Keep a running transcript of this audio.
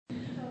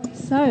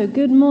So,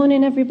 good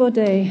morning,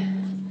 everybody.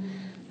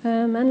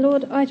 And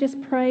Lord, I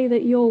just pray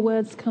that your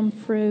words come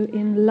through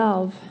in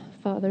love,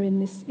 Father, in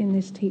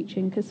this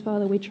teaching, because,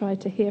 Father, we try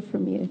to hear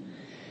from you.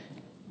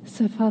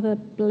 So, Father,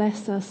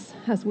 bless us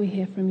as we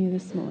hear from you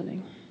this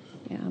morning.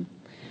 Yeah.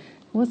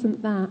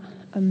 Wasn't that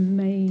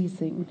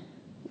amazing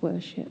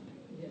worship?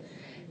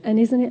 And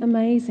isn't it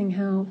amazing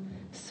how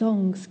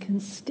songs can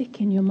stick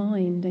in your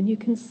mind and you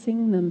can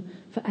sing them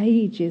for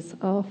ages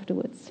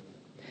afterwards?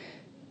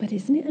 But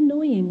isn't it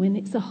annoying when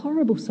it's a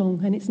horrible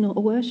song and it's not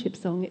a worship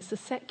song, it's a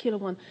secular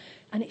one,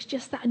 and it's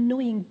just that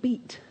annoying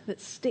beat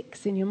that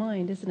sticks in your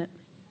mind, isn't it?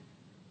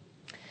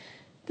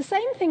 The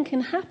same thing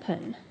can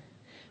happen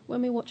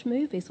when we watch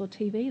movies or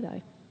TV,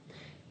 though.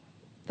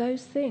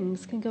 Those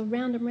things can go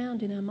round and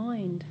round in our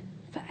mind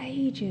for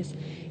ages.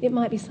 It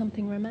might be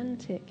something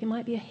romantic. It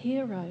might be a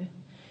hero.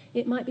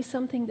 It might be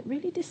something that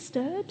really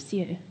disturbs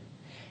you.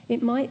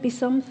 It might be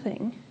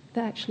something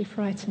that actually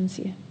frightens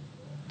you.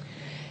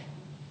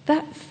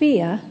 That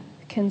fear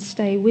can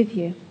stay with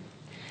you.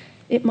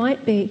 It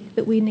might be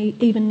that we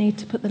even need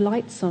to put the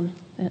lights on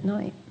at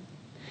night.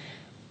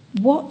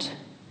 What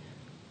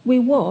we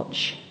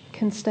watch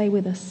can stay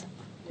with us.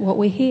 What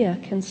we hear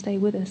can stay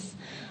with us.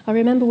 I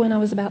remember when I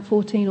was about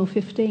 14 or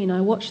 15, I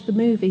watched the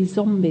movie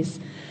Zombies.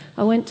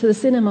 I went to the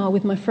cinema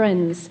with my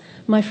friends.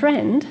 My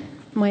friend,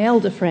 my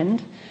elder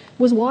friend,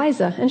 was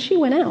wiser and she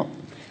went out.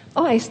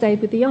 I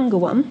stayed with the younger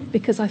one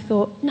because I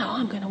thought, no,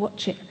 I'm going to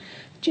watch it.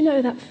 Do you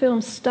know, that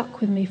film stuck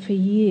with me for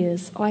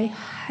years. I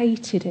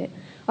hated it.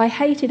 I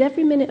hated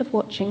every minute of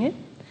watching it,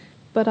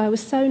 but I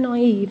was so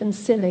naive and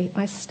silly,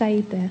 I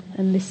stayed there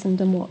and listened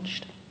and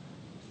watched.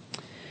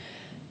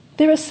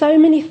 There are so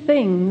many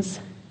things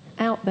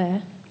out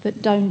there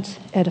that don't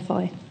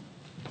edify,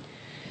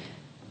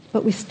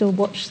 but we still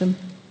watch them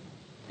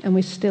and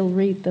we still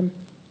read them.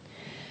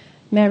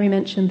 Mary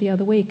mentioned the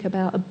other week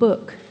about a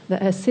book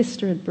that her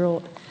sister had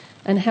brought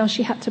and how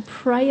she had to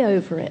pray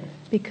over it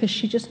because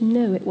she just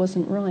knew it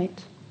wasn't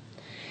right.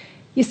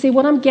 You see,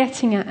 what I'm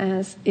getting at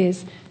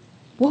is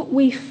what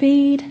we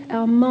feed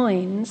our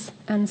minds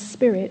and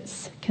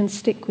spirits can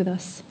stick with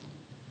us.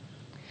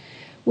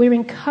 We're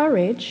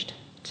encouraged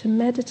to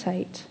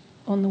meditate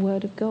on the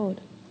Word of God.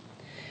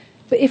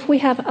 But if we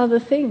have other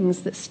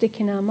things that stick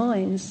in our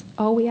minds,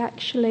 are we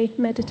actually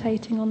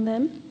meditating on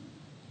them?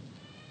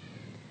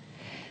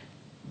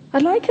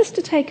 I'd like us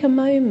to take a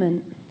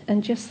moment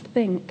and just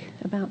think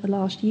about the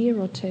last year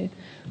or two.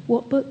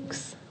 What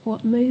books,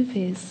 what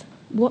movies,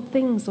 what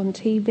things on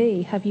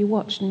TV have you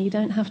watched? And you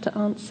don't have to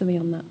answer me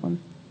on that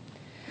one.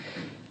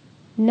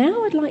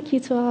 Now I'd like you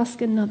to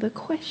ask another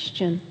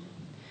question.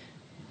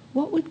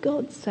 What would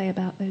God say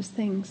about those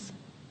things?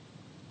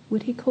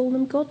 Would he call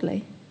them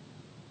godly?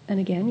 And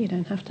again, you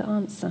don't have to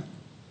answer.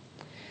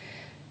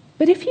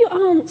 But if you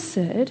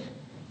answered,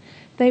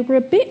 they were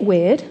a bit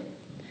weird,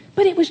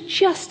 but it was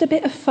just a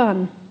bit of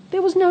fun.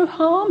 There was no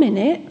harm in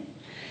it.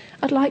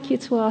 I'd like you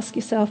to ask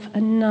yourself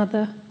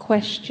another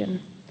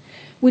question.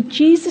 Would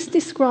Jesus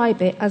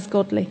describe it as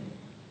godly?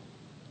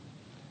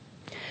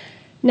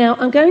 Now,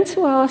 I'm going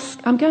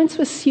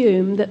to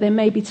assume that there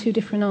may be two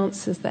different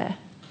answers there.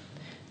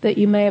 That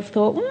you may have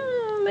thought,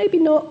 maybe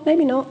not,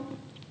 maybe not.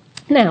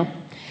 Now,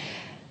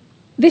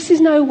 this is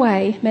no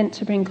way meant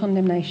to bring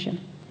condemnation,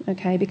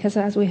 okay? Because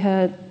as we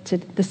heard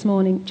this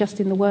morning,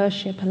 just in the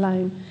worship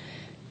alone,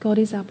 God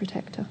is our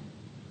protector.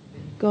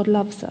 God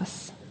loves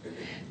us.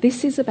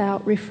 This is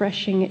about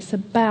refreshing. It's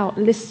about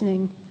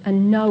listening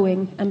and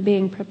knowing and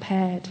being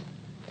prepared.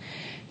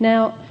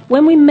 Now,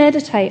 when we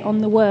meditate on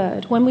the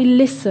Word, when we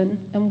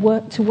listen and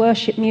work to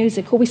worship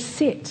music, or we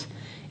sit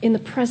in the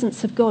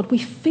presence of God, we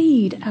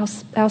feed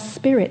our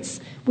spirits.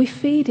 We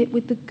feed it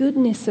with the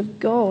goodness of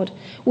God.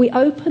 We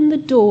open the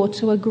door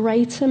to a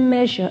greater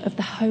measure of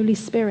the Holy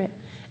Spirit,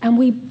 and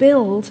we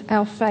build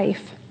our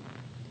faith.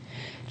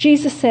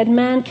 Jesus said,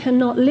 man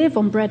cannot live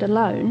on bread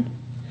alone,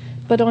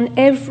 but on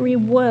every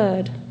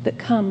word that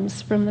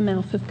comes from the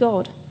mouth of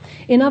God.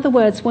 In other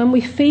words, when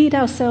we feed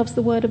ourselves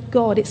the Word of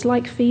God, it's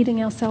like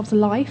feeding ourselves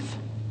life.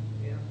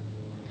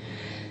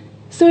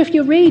 So if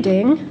you're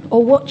reading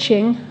or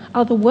watching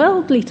other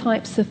worldly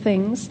types of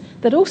things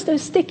that also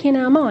stick in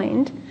our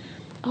mind,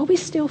 are we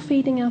still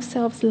feeding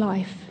ourselves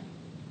life?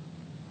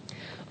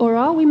 Or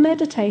are we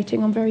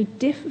meditating on very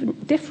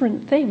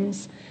different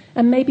things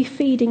and maybe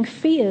feeding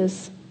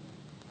fears?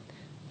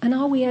 And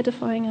are we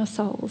edifying our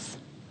souls?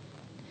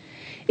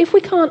 If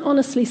we can't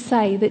honestly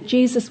say that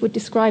Jesus would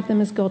describe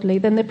them as godly,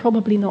 then they're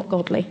probably not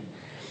godly.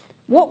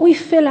 What we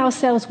fill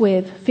ourselves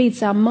with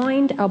feeds our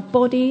mind, our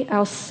body,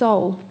 our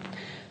soul.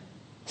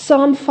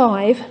 Psalm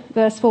 5,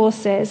 verse 4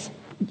 says,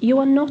 "You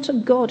are not a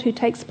God who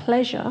takes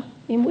pleasure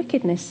in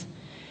wickedness,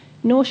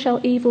 nor shall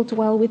evil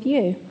dwell with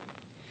you.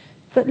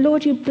 But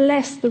Lord, you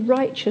bless the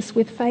righteous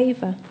with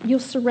favour. You'll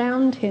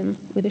surround him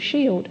with a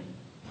shield."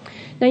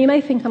 Now you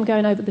may think I'm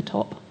going over the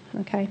top.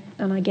 Okay,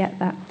 and I get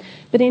that.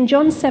 But in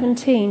John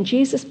 17,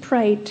 Jesus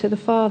prayed to the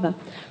Father,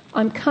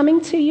 "I'm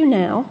coming to you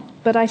now,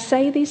 but I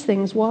say these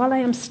things while I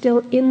am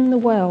still in the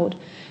world,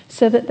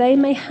 so that they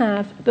may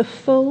have the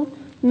full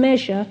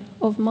measure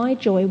of my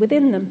joy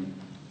within them."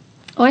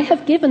 I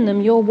have given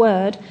them your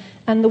word,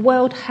 and the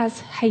world has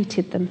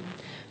hated them,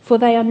 for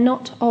they are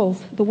not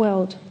of the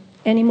world,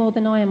 any more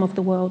than I am of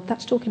the world.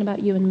 That's talking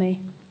about you and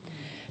me.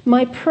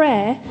 My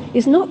prayer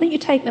is not that you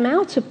take them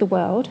out of the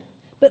world,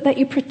 but that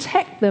you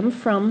protect them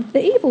from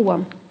the evil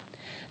one.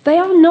 They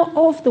are not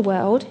of the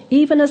world,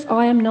 even as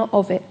I am not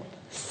of it.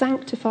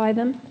 Sanctify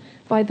them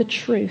by the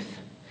truth.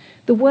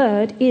 The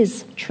word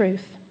is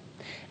truth.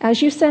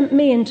 As you sent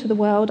me into the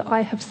world,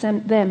 I have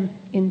sent them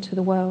into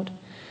the world.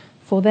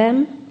 For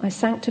them I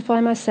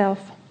sanctify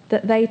myself,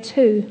 that they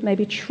too may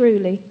be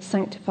truly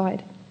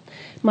sanctified.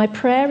 My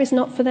prayer is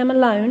not for them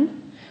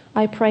alone.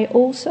 I pray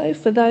also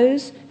for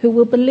those who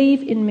will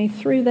believe in me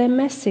through their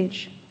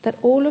message, that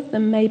all of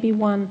them may be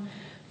one.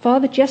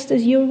 Father, just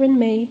as you are in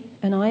me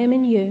and I am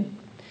in you,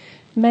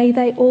 may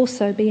they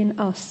also be in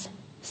us,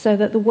 so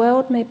that the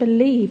world may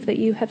believe that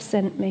you have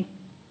sent me.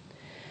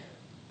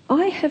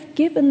 I have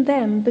given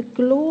them the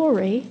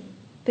glory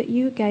that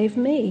you gave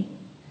me,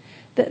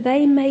 that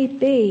they may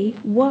be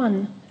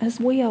one as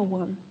we are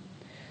one.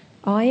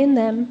 I in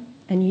them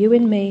and you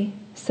in me,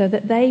 so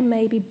that they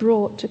may be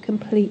brought to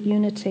complete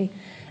unity.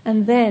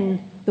 And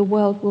then the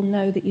world will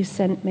know that you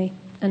sent me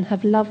and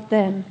have loved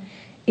them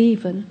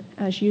even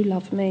as you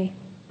love me.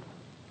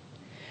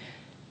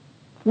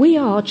 We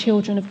are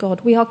children of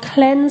God. We are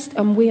cleansed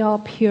and we are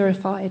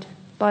purified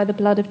by the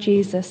blood of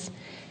Jesus.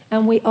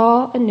 And we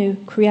are a new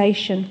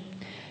creation.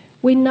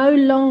 We no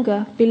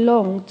longer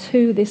belong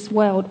to this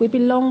world. We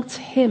belong to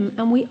him,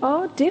 and we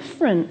are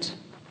different.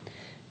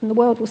 And the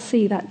world will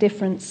see that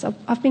difference.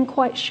 I've been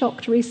quite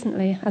shocked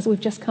recently, as we've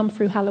just come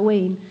through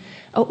Halloween,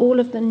 at all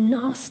of the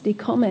nasty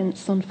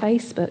comments on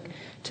Facebook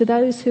to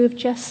those who have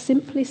just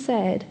simply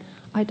said,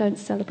 I don't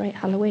celebrate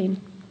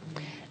Halloween.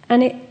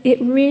 And it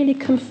really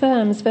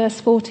confirms verse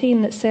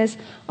 14 that says,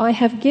 I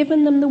have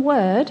given them the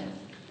word,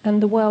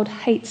 and the world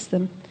hates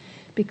them,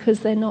 because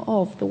they're not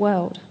of the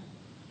world.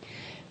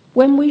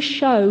 When we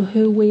show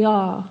who we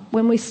are,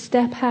 when we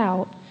step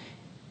out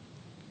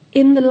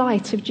in the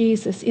light of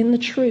Jesus, in the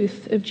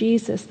truth of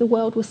Jesus, the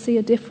world will see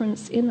a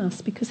difference in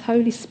us because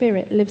Holy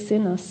Spirit lives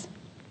in us.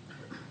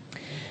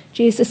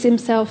 Jesus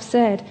himself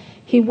said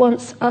he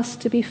wants us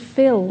to be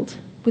filled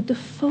with the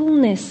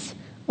fullness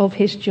of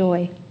his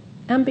joy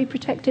and be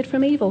protected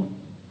from evil.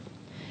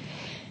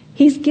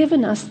 He's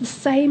given us the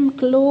same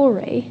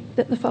glory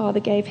that the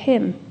Father gave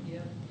him.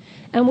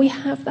 And we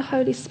have the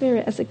Holy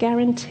Spirit as a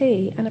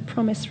guarantee and a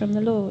promise from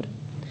the Lord.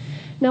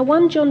 Now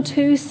 1 John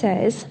 2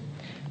 says,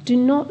 do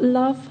not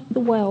love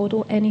the world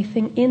or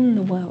anything in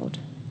the world.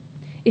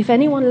 If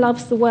anyone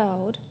loves the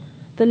world,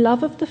 the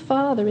love of the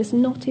Father is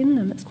not in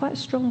them. It's quite a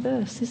strong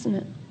verse, isn't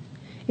it?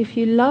 If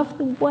you love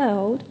the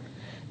world,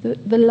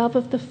 the love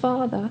of the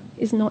Father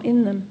is not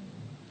in them.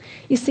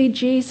 You see,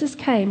 Jesus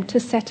came to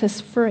set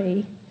us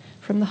free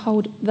from the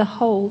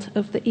hold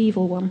of the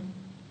evil one,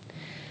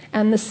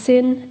 and the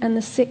sin and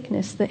the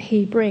sickness that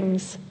he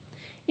brings.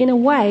 In a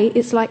way,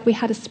 it's like we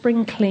had a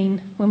spring clean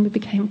when we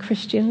became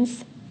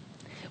Christians.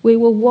 We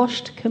were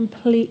washed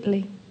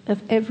completely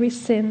of every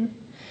sin,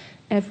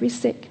 every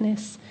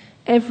sickness,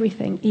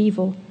 everything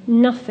evil.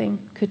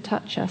 Nothing could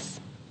touch us.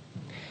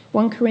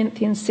 1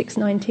 Corinthians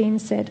 6:19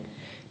 said,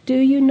 do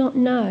you not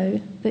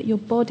know that your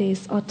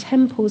bodies are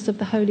temples of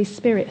the Holy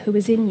Spirit who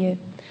is in you,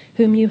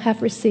 whom you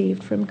have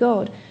received from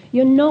God?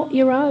 You're not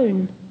your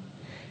own.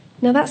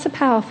 Now that's a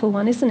powerful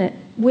one, isn't it?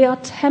 We are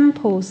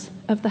temples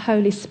of the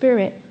Holy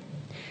Spirit.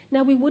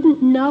 Now we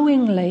wouldn't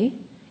knowingly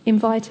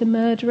invite a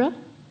murderer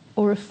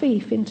or a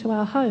thief into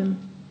our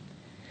home.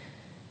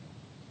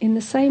 In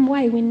the same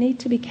way, we need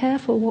to be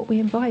careful what we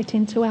invite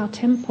into our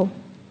temple.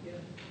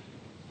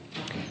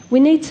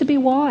 We need to be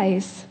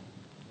wise.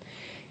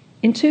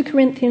 In 2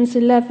 Corinthians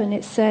 11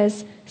 it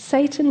says,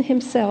 Satan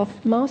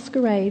himself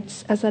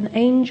masquerades as an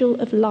angel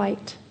of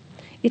light.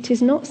 It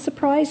is not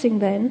surprising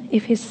then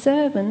if his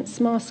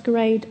servants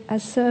masquerade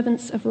as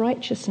servants of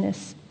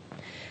righteousness.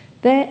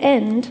 Their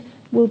end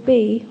will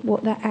be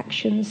what their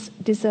actions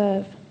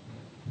deserve.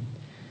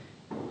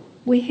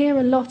 We hear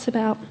a lot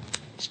about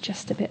it's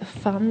just a bit of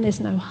fun, there's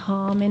no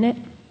harm in it.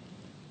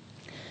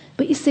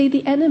 But you see,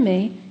 the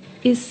enemy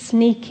is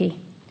sneaky.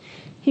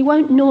 He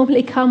won't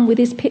normally come with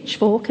his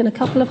pitchfork and a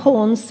couple of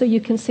horns so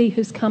you can see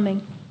who's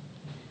coming.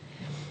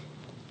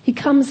 He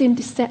comes in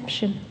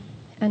deception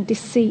and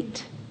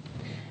deceit,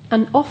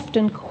 and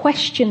often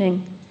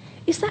questioning,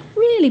 is that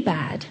really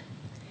bad?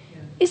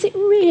 Is it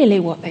really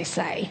what they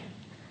say?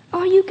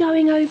 Are you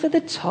going over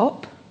the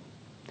top?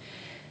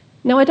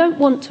 Now, I don't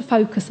want to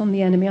focus on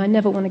the enemy. I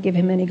never want to give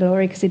him any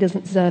glory because he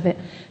doesn't deserve it.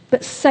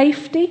 But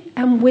safety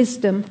and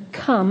wisdom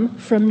come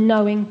from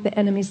knowing the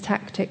enemy's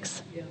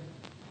tactics. Yeah.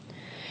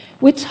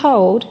 We're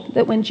told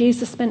that when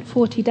Jesus spent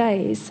 40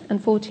 days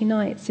and 40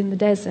 nights in the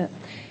desert,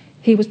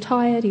 he was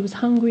tired, he was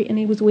hungry, and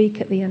he was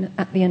weak at the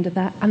end of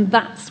that. And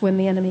that's when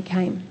the enemy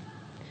came.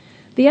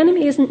 The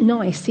enemy isn't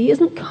nice, he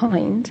isn't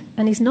kind,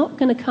 and he's not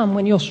going to come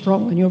when you're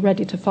strong and you're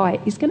ready to fight.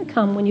 He's going to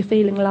come when you're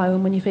feeling low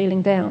and when you're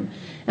feeling down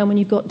and when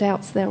you've got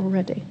doubts there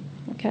already.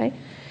 Okay?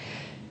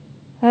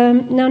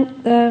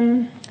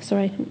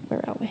 Sorry,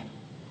 where are we?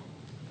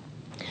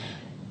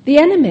 The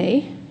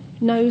enemy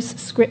knows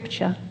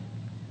Scripture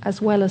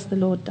as well as the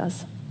Lord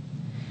does,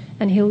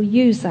 and he'll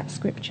use that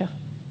Scripture.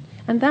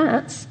 And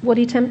that's what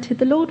he tempted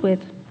the Lord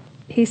with.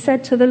 He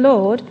said to the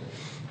Lord,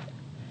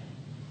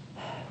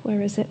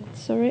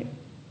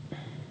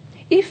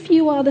 if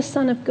you are the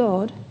Son of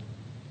God,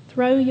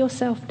 throw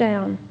yourself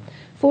down,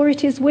 for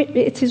it is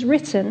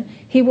written,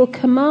 he will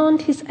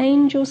command his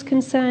angels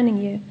concerning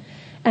you,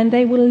 and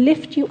they will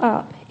lift you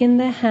up in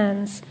their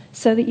hands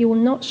so that you will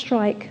not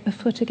strike a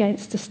foot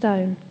against a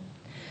stone.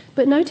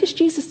 But notice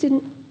Jesus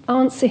didn't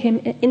answer him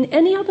in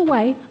any other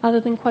way other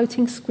than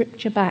quoting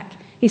Scripture back.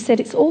 He said,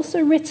 it's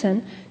also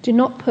written, do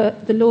not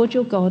put the Lord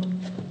your God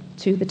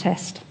to the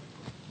test.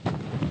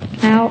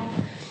 Now,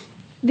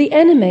 the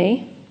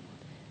enemy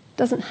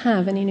doesn't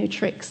have any new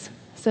tricks,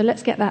 so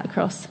let's get that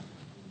across.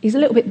 He's a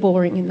little bit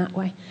boring in that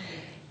way.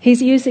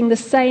 He's using the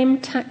same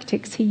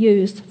tactics he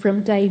used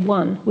from day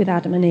one with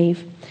Adam and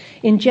Eve.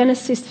 In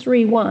Genesis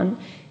 3:1,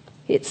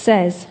 it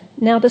says,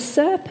 now the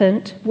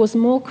serpent was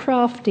more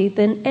crafty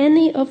than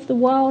any of the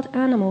wild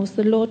animals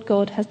the Lord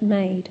God had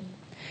made.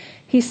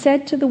 He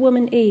said to the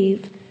woman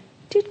Eve,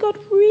 did God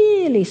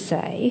really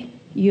say,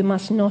 you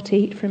must not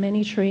eat from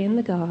any tree in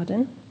the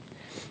garden?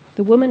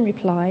 The woman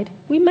replied,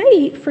 we may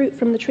eat fruit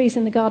from the trees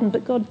in the garden,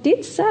 but God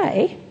did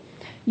say,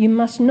 you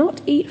must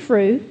not eat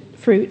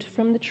fruit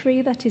from the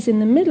tree that is in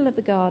the middle of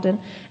the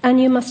garden,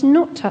 and you must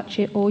not touch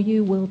it or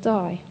you will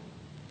die.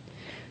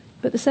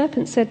 But the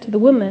serpent said to the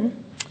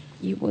woman,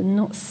 you will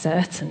not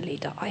certainly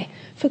die,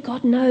 for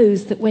God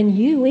knows that when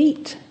you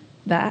eat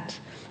that,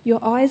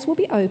 your eyes will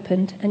be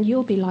opened and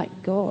you'll be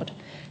like God,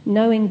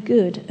 knowing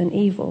good and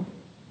evil.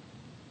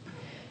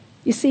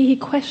 You see, he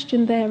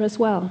questioned there as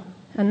well,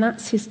 and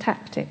that's his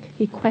tactic.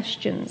 He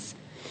questions.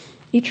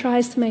 He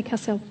tries to make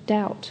ourselves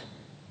doubt.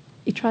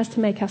 He tries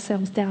to make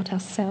ourselves doubt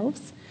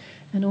ourselves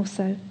and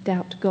also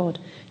doubt God.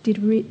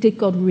 Did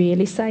God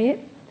really say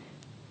it?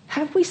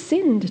 Have we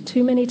sinned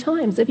too many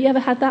times? Have you ever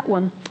had that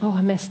one? Oh,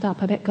 I messed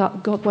up. I bet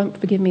God won't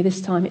forgive me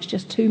this time. It's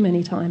just too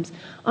many times.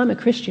 I'm a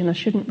Christian. I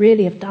shouldn't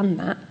really have done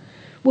that.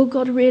 Will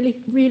God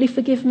really, really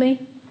forgive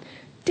me?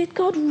 Did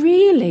God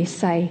really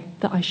say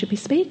that I should be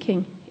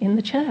speaking in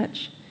the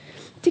church?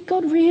 Did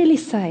God really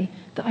say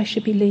that I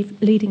should be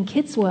leading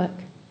kids' work?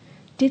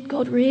 Did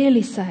God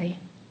really say?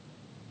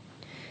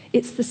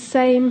 It's the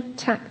same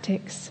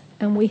tactics,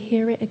 and we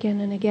hear it again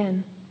and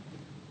again.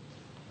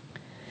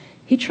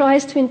 He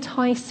tries to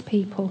entice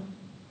people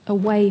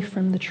away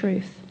from the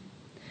truth.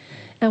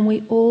 And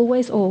we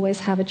always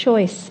have a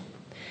choice.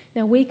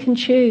 Now, we can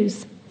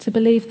choose to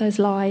believe those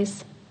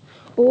lies,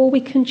 or we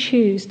can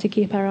choose to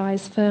keep our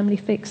eyes firmly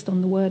fixed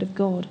on the Word of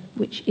God,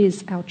 which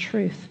is our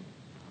truth.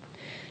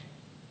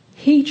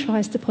 He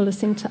tries to pull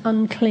us into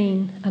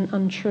unclean and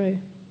untrue.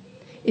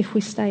 If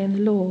we stay in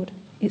the Lord,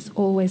 it's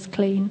always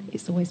clean,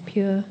 it's always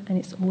pure, and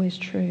it's always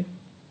true.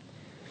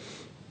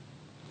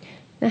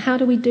 Now, how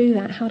do we do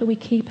that? How do we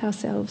keep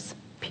ourselves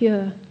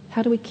pure?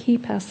 How do we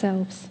keep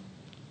ourselves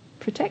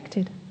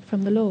protected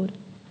from the Lord?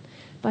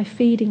 By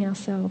feeding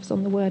ourselves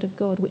on the Word of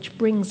God, which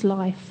brings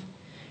life,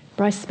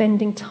 by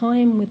spending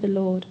time with the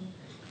Lord,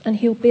 and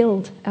He'll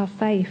build our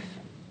faith.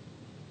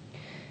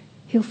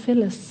 He'll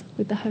fill us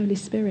with the Holy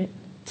Spirit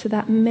to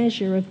that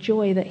measure of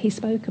joy that He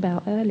spoke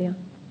about earlier.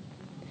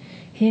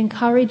 He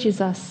encourages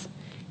us.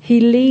 He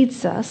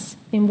leads us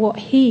in what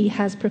He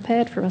has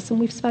prepared for us. And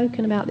we've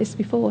spoken about this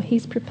before.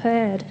 He's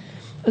prepared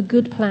a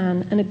good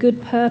plan and a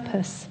good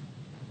purpose.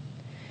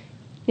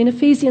 In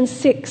Ephesians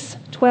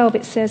 6:12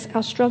 it says,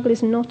 our struggle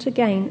is not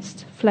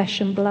against flesh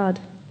and blood,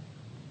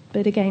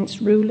 but against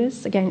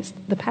rulers, against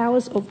the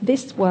powers of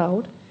this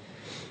world,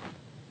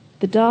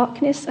 the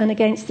darkness, and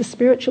against the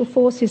spiritual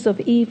forces of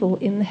evil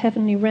in the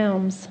heavenly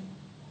realms.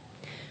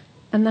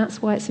 And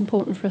that's why it's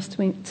important for us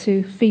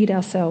to feed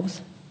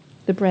ourselves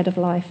the bread of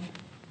life.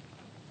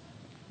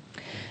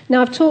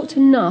 Now, I've talked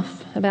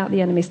enough about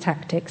the enemy's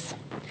tactics,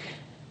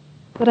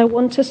 but I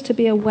want us to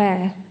be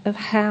aware of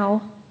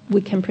how we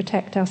can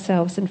protect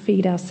ourselves and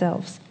feed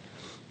ourselves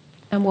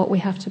and what we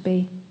have to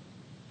be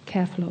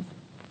careful of.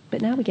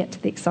 But now we get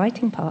to the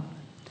exciting part.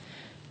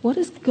 What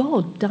has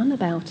God done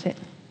about it?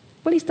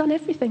 Well, He's done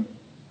everything.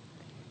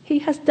 He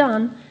has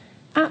done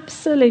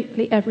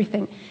absolutely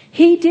everything.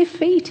 He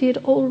defeated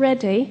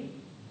already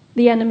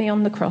the enemy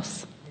on the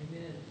cross.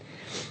 Amen.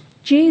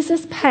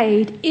 Jesus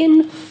paid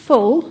in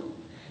full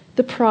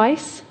the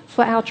price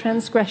for our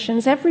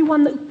transgressions, every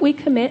one that we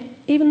commit,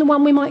 even the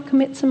one we might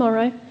commit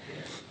tomorrow,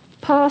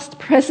 past,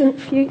 present,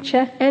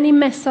 future, any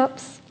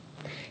mess-ups.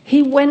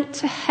 He went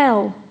to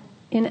hell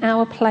in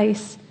our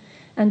place,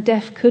 and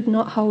death could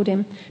not hold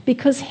Him,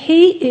 because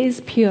He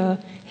is pure,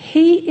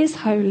 He is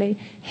holy,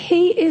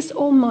 He is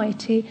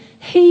almighty,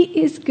 He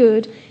is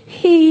good,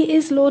 He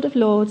is Lord of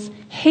lords,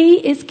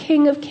 He is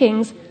King of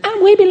kings,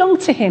 and we belong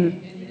to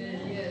Him.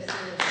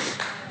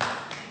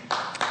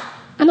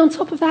 And on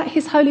top of that,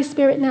 His Holy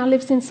Spirit now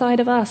lives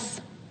inside of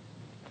us.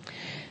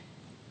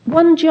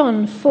 1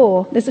 John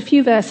 4, there's a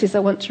few verses I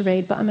want to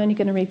read, but I'm only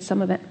going to read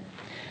some of it.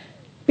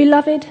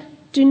 Beloved,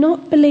 do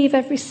not believe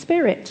every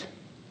spirit,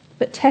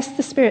 but test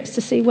the spirits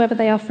to see whether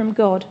they are from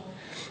God.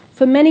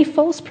 For many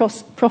false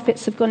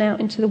prophets have gone out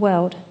into the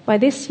world. By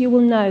this you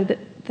will know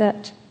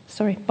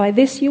by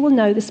this you will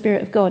know the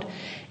Spirit of God.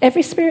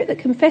 Every spirit that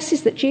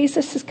confesses that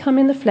Jesus has come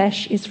in the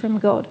flesh is from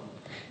God.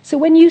 So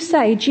when you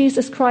say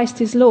Jesus Christ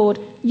is Lord,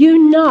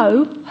 you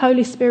know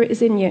Holy Spirit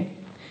is in you.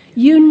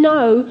 You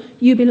know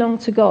you belong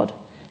to God.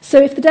 So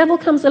if the devil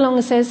comes along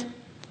and says,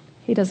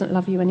 he doesn't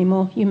love you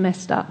anymore, you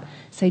messed up,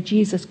 say,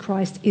 Jesus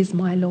Christ is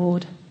my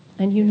Lord.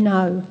 And you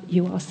know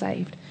you are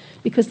saved.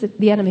 Because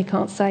the enemy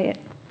can't say it.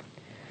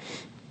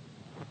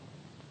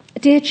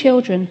 You,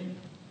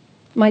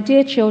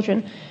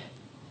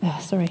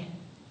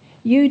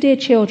 dear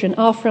children,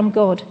 are from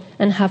God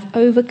and have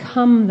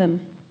overcome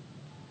them.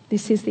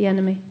 This is the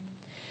enemy.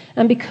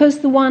 And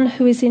because the one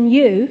who is in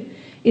you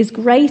is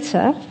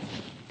greater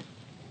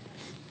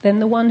than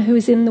the one who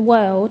is in the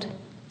world,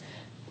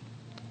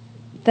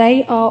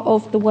 they are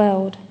of the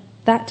world.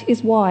 That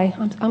is why,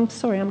 I'm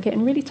sorry, I'm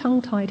getting really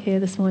tongue-tied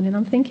here this morning.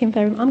 I'm going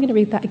to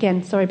read that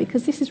again,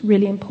 because this is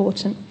really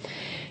important.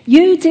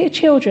 You, dear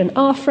children,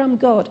 are from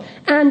God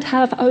and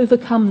have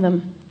overcome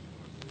them.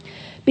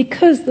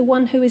 Because the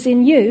one who is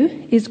in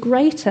you is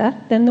greater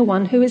than the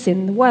one who is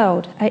in the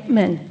world.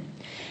 Amen.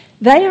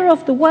 They are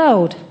of the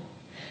world.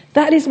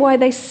 That is why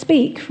they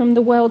speak from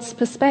the world's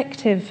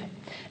perspective,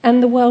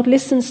 and the world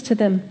listens to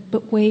them,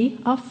 but we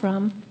are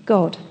from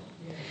God.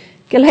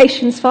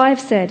 Galatians 5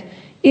 said,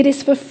 "It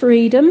is for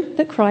freedom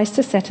that Christ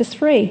has set us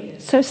free.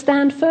 So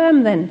stand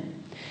firm then,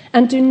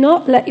 and do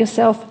not let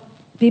yourself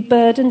be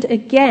burdened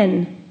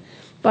again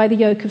by the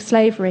yoke of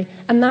slavery."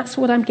 And that's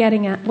what I'm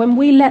getting at. When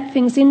we let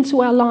things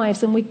into our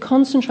lives and we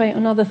concentrate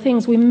on other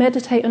things, we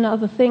meditate on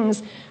other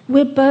things,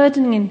 we're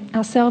burdening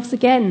ourselves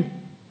again.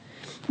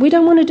 We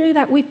don't want to do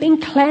that. We've been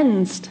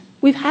cleansed.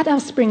 We've had our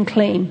spring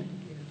clean.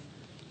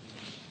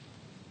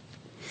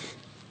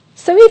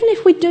 So even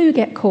if we do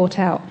get caught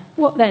out,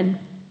 what then?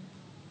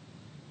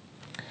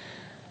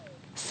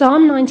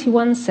 Psalm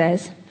 91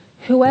 says,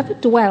 "Whoever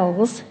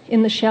dwells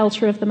in the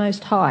shelter of the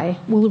Most High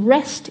will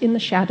rest in the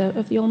shadow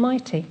of the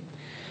Almighty.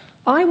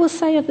 I will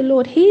say of the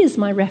Lord, He is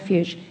my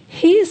refuge.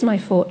 He is my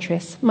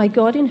fortress, my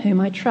God in whom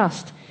I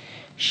trust.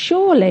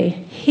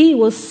 Surely He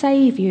will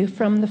save you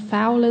from the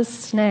fowler's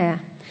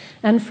snare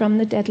and from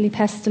the deadly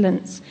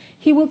pestilence.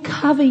 He will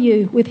cover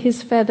you with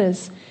His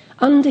feathers.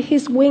 Under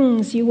His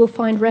wings you will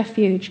find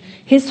refuge.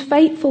 His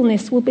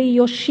faithfulness will be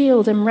your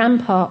shield and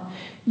rampart.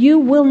 You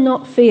will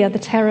not fear the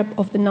terror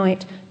of the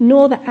night,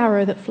 nor the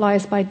arrow that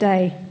flies by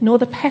day, nor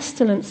the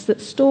pestilence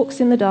that stalks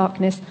in the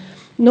darkness,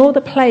 nor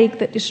the plague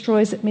that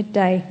destroys at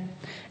midday.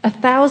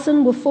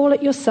 1,000 will fall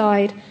at your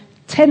side,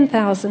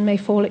 10,000 may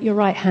fall at your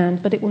right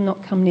hand, but it will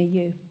not come near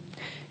you.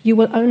 You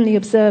will only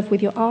observe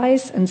with your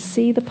eyes and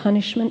see the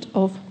punishment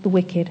of the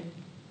wicked."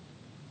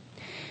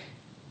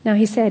 Now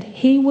he said,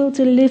 He will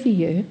deliver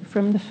you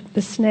from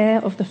the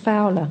snare of the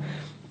fowler.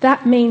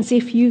 That means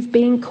if you've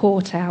been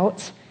caught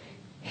out,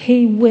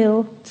 He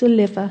will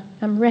deliver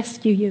and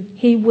rescue you.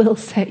 He will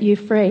set you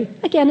free,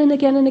 again and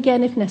again and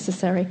again if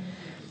necessary.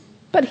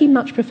 But He'd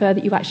much prefer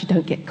that you actually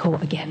don't get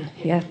caught again,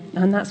 yeah?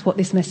 And that's what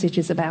this message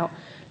is about.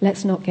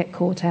 Let's not get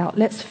caught out.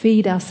 Let's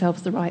feed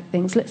ourselves the right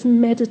things. Let's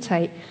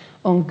meditate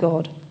on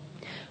God.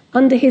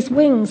 Under His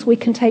wings we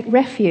can take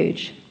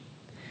refuge.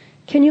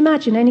 Can you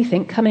imagine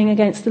anything coming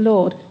against the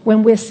Lord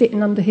when we're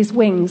sitting under His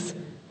wings?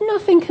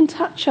 Nothing can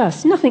touch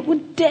us. Nothing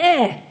would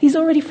dare. He's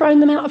already thrown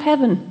them out of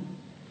heaven.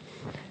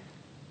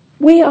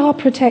 We are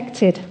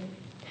protected.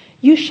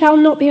 You shall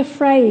not be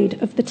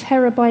afraid of the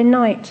terror by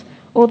night,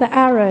 or the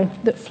arrow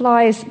that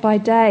flies by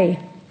day.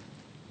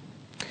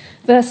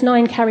 Verse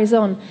 9 carries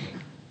on.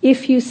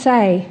 If you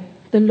say,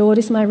 "The Lord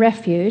is my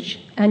refuge,"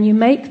 and you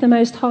make the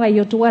Most High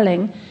your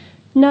dwelling,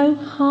 no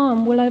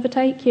harm will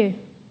overtake you.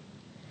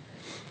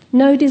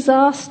 No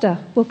disaster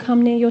will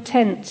come near your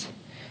tent,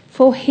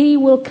 for He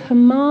will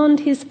command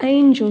His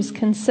angels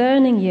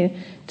concerning you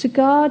to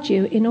guard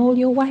you in all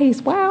your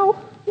ways. Wow,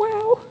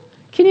 wow.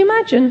 Can you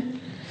imagine?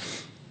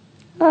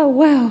 Oh,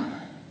 wow.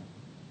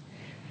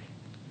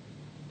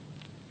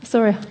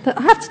 Sorry,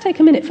 I have to take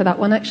a minute for that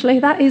one, actually.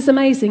 That is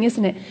amazing,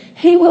 isn't it?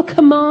 He will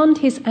command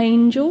His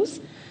angels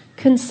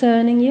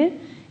concerning you.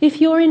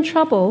 If you're in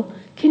trouble,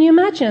 can you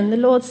imagine the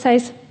Lord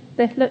says,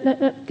 "There, look,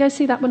 go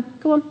see that one.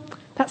 Go on.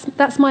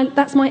 That's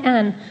my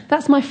Anne.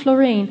 That's my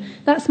Florine.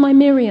 That's my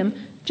Miriam.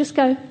 Just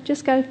go.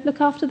 Look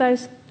after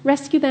those.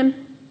 Rescue them."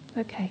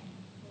 Okay.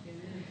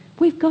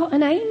 We've got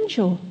an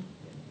angel.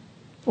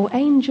 Or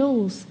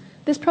angels.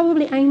 There's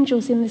probably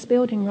angels in this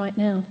building right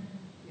now.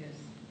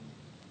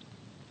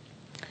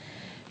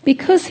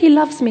 Because He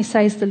loves me,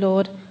 says the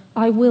Lord,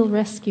 I will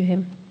rescue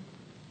him.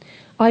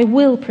 I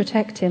will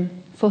protect him,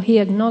 for he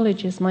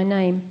acknowledges my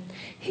name.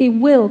 He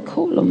will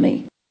call on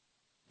me.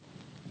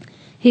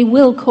 He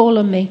will call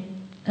on me,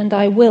 and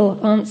I will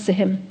answer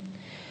him.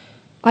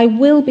 I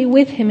will be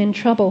with him in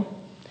trouble.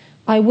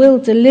 I will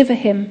deliver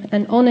him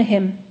and honor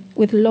him.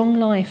 With long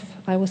life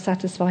I will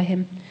satisfy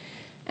him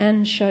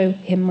and show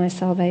him my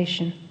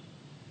salvation.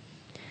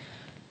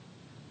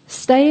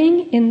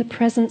 Staying in the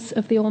presence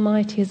of the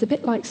Almighty is a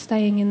bit like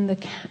staying in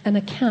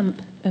a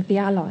camp of the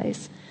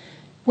Allies.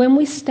 When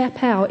we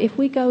step out, if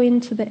we go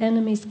into the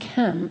enemy's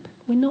camp,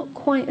 we're not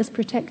quite as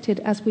protected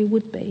as we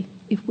would be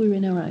if we were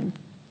in our own.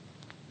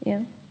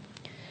 Yeah?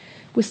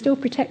 We're still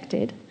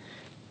protected,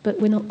 but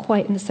we're not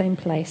quite in the same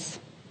place.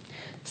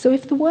 So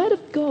if the Word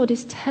of God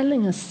is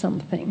telling us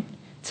something,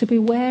 to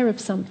beware of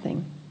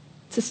something,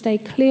 to stay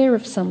clear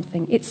of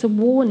something, it's a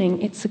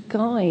warning, it's a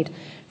guide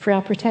for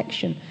our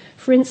protection.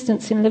 For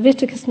instance, in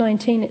Leviticus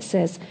 19 it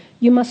says,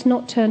 "You must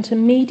not turn to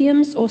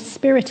mediums or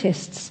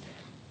spiritists.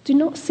 Do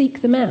not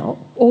seek them out,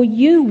 or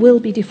you will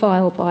be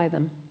defiled by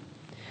them.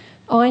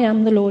 I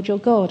am the Lord your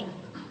God."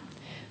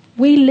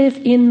 We live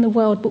in the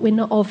world, but we're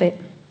not of it.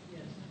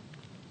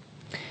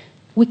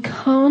 We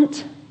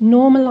can't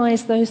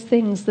normalize those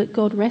things that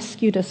God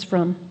rescued us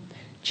from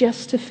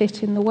just to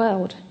fit in the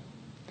world.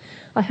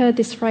 I heard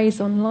this phrase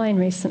online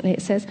recently.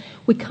 It says,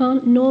 we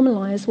can't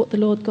normalize what the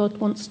Lord God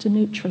wants to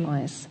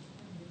neutralize.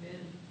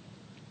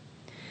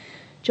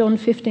 John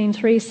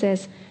 15:3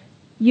 says,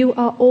 "You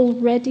are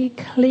already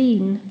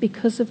clean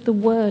because of the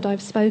word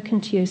I've spoken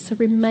to you, so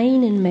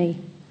remain in me,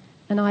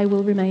 and I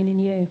will remain in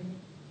you."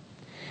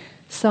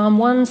 Psalm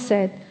 1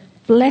 said,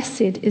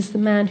 "Blessed is the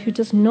man who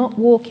does not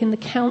walk in the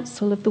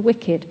counsel of the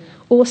wicked,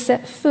 or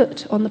set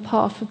foot on the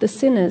path of the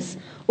sinners,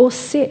 or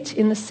sit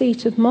in the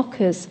seat of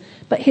mockers,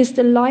 but his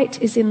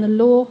delight is in the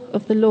law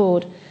of the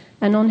Lord,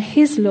 and on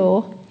his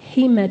law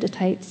he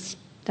meditates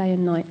day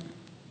and night."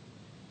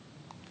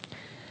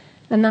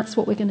 And that's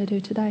what we're going to do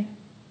today.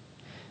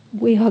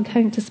 We are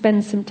going to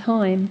spend some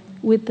time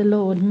with the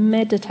Lord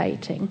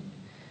meditating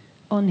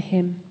on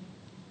him,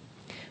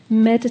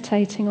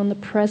 meditating on the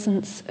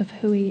presence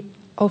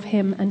of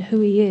him and who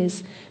he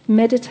is,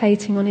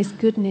 meditating on his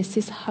goodness,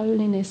 his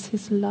holiness,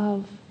 his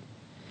love.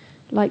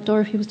 Like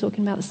Dorothy was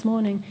talking about this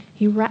morning,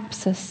 he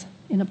wraps us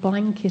in a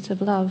blanket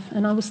of love.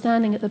 And I was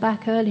standing at the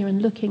back earlier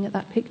and looking at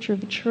that picture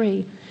of a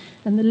tree,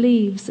 and the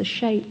leaves are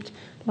shaped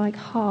like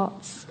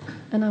hearts.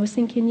 And I was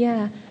thinking,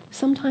 yeah,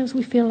 sometimes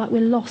we feel like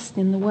we're lost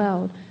in the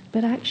world,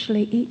 but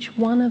actually each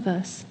one of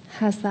us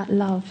has that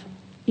love.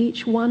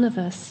 Each one of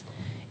us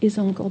is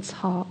on God's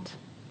heart.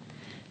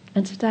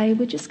 And today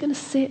we're just going to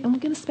sit and we're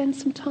going to spend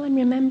some time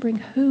remembering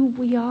who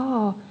we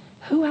are,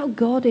 who our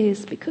God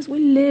is, because we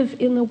live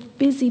in a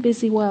busy,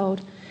 busy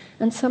world.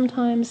 And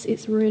sometimes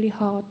it's really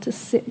hard to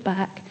sit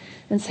back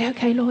and say,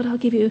 okay, Lord, I'll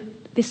give you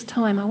this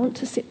time. I want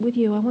to sit with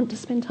you. I want to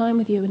spend time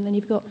with you. And then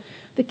you've got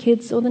the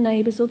kids or the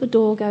neighbours or the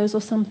door goes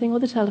or something or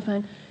the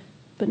telephone.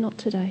 But not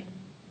today.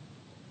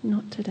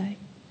 Not today.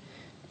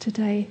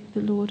 Today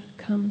the Lord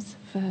comes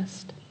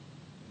first.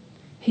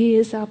 He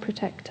is our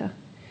protector.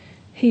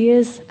 He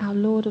is our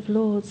Lord of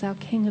Lords, our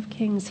King of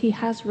Kings. He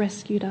has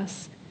rescued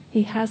us.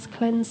 He has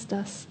cleansed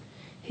us.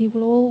 He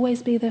will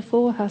always be there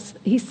for us.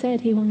 He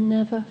said he will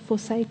never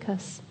forsake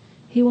us.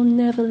 He will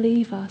never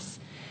leave us.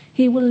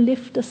 He will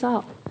lift us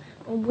up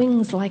on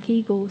wings like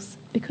eagles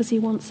because he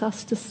wants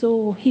us to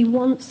soar. He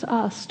wants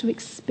us to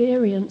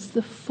experience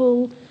the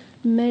full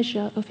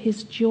measure of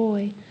his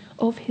joy,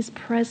 of his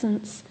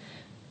presence.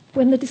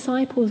 When the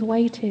disciples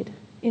waited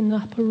in the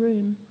upper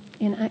room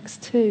in Acts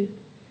 2,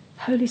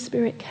 Holy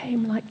Spirit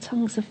came like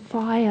tongues of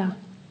fire.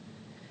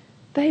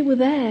 They were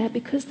there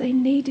because they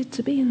needed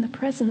to be in the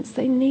presence.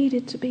 They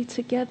needed to be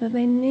together.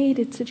 They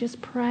needed to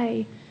just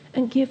pray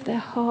and give their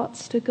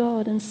hearts to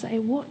God and say,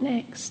 what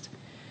next?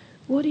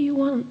 What do you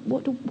want?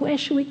 Where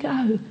shall we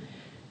go?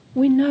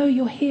 We know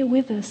you're here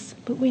with us,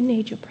 but we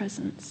need your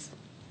presence.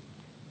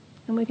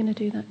 And we're going to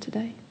do that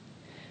today.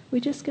 We're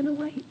just going to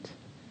wait.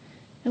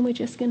 And we're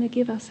just going to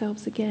give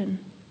ourselves again.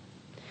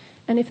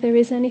 And if there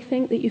is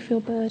anything that you feel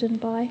burdened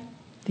by,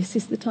 this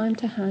is the time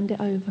to hand it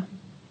over.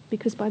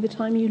 Because by the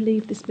time you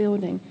leave this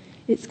building,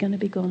 it's going to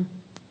be gone.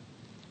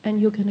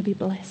 And you're going to be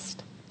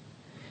blessed.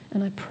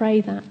 And I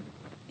pray that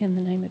in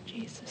the name of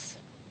Jesus.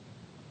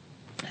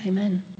 Amen.